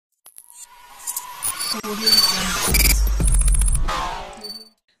Michaela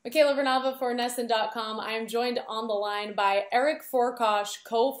Vernava for Nesson.com. I am joined on the line by Eric Forkosh,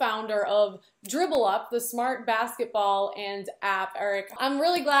 co-founder of DribbleUp, the smart basketball and app. Eric, I'm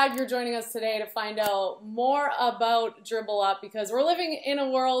really glad you're joining us today to find out more about DribbleUp, because we're living in a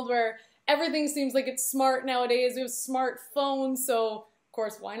world where everything seems like it's smart nowadays. We have smartphones, so of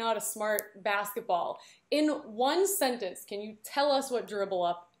course, why not a smart basketball? In one sentence, can you tell us what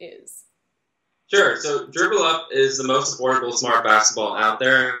DribbleUp is? Sure. So DribbleUp is the most affordable smart basketball out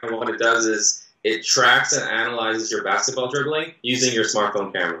there. And what it does is it tracks and analyzes your basketball dribbling using your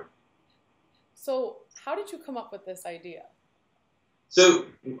smartphone camera. So how did you come up with this idea? So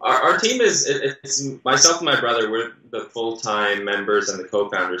our team it's myself and my brother. We're the full-time members and the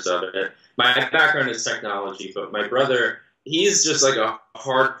co-founders of it. My background is technology, but my brother, he's just like a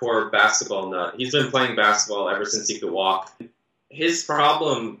hardcore basketball nut. He's been playing basketball ever since he could walk. His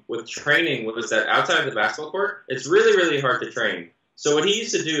problem with training was that outside of the basketball court, it's really, really hard to train. So what he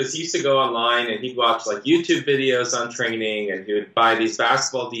used to do is he used to go online and he'd watch like YouTube videos on training, and he would buy these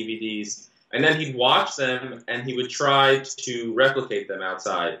basketball DVDs, and then he'd watch them and he would try to replicate them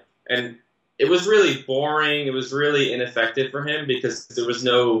outside. And it was really boring. It was really ineffective for him because there was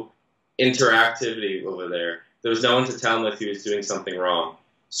no interactivity over there. There was no one to tell him if he was doing something wrong.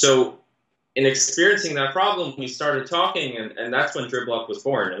 So in experiencing that problem, we started talking, and that's when DribbleUp was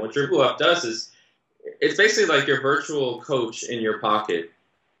born. And what DribbleUp does is, it's basically like your virtual coach in your pocket.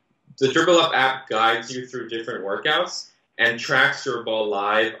 The DribbleUp app guides you through different workouts and tracks your ball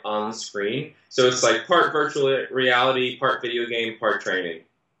live on the screen. So it's like part virtual reality, part video game, part training.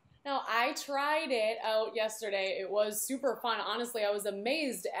 Now, I tried it out yesterday. It was super fun. Honestly, I was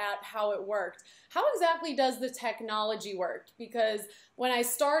amazed at how it worked. How exactly does the technology work? Because when I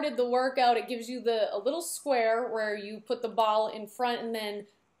started the workout, it gives you a little square where you put the ball in front, and then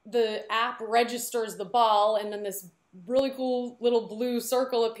the app registers the ball, and then this really cool little blue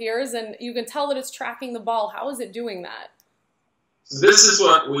circle appears, and you can tell that it's tracking the ball. How is it doing that? This is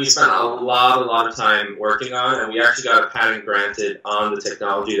what we spent a lot of time working on, and we actually got a patent granted on the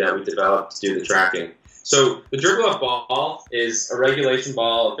technology that we developed to do the tracking. So the DribbleUp ball is a regulation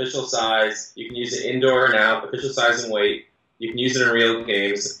ball, official size. You can use it indoor and out, official size and weight. You can use it in real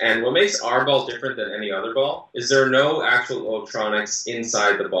games. And what makes our ball different than any other ball is there are no actual electronics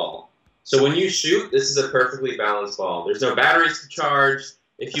inside the ball. So when you shoot, this is a perfectly balanced ball. There's no batteries to charge.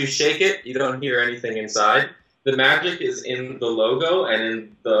 If you shake it, you don't hear anything inside. The magic is in the logo and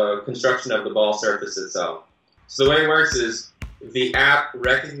in the construction of the ball surface itself. So the way it works is the app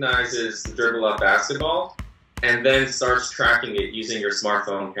recognizes the DribbleUp basketball and then starts tracking it using your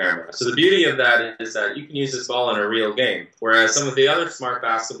smartphone camera. So the beauty of that is that you can use this ball in a real game, whereas some of the other smart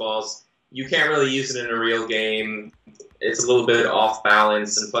basketballs, you can't really use it in a real game. It's a little bit off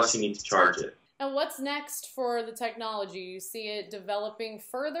balance, and plus you need to charge it. And what's next for the technology? You see it developing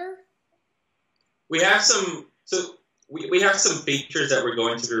further? We have some features that we're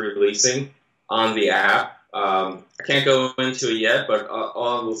going to be releasing on the app. I can't go into it yet, but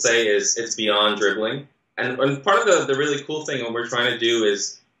all I will say is it's beyond dribbling. And part of the really cool thing what we're trying to do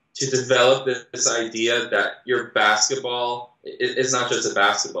is to develop this idea that your basketball is not just a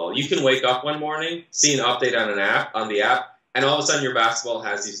basketball. You can wake up one morning, see an update on the app, and all of a sudden your basketball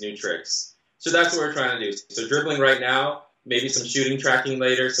has these new tricks. So that's what we're trying to do. So dribbling right now, maybe some shooting tracking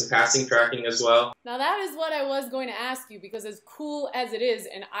later, some passing tracking as well. Now that is what I was going to ask you, because as cool as it is,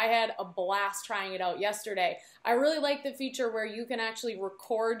 and I had a blast trying it out yesterday, I really like the feature where you can actually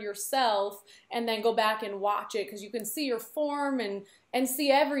record yourself and then go back and watch it, because you can see your form and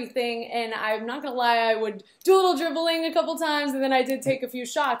see everything. And I'm not going to lie, I would do a little dribbling a couple times, and then I did take a few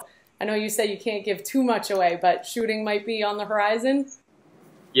shots. I know you said you can't give too much away, but shooting might be on the horizon.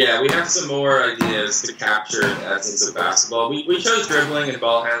 Yeah, we have some more ideas to capture the essence of basketball. We chose dribbling and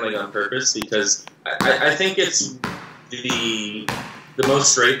ball handling on purpose because I think it's the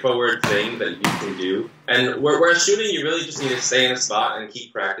most straightforward thing that you can do. And whereas shooting, you really just need to stay in a spot and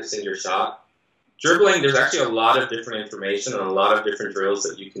keep practicing your shot. Dribbling, there's actually a lot of different information and a lot of different drills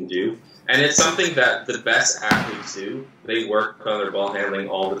that you can do. And it's something that the best athletes do. They work on their ball handling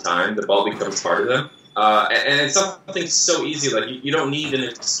all the time. The ball becomes part of them. And it's something so easy, like you don't need an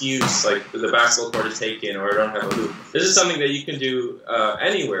excuse, like the basketball court is taken or I don't have a hoop. This is something that you can do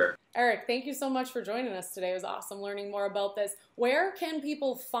anywhere. Eric, thank you so much for joining us today. It was awesome learning more about this. Where can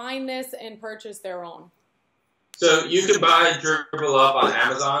people find this and purchase their own? So you can buy DribbleUp on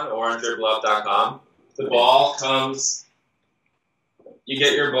Amazon or on DribbleUp.com. The ball comes, you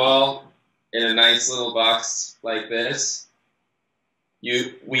get your ball in a nice little box like this.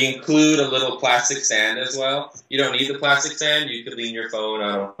 We include a little plastic stand as well. You don't need the plastic stand. You could lean your phone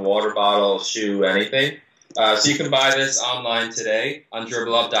on a water bottle, shoe, anything. So you can buy this online today on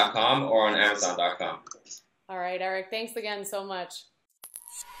DribbleUp.com or on Amazon.com. All right, Eric. Thanks again so much.